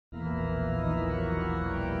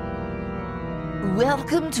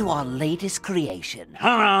Welcome to our latest creation.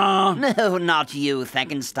 Hello. No, not you,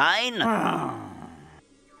 Frankenstein.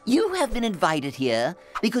 You have been invited here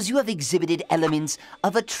because you have exhibited elements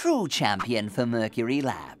of a true champion for Mercury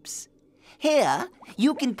Labs. Here,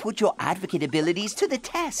 you can put your advocate abilities to the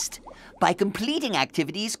test by completing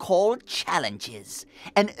activities called challenges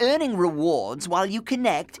and earning rewards while you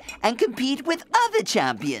connect and compete with other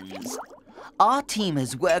champions. Our team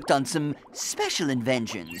has worked on some special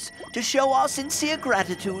inventions to show our sincere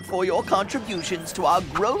gratitude for your contributions to our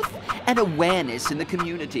growth and awareness in the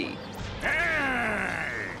community.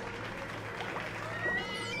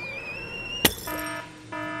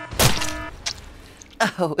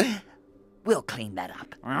 Oh, we'll clean that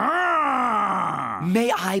up.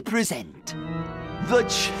 May I present the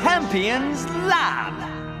Champions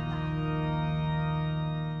Lab?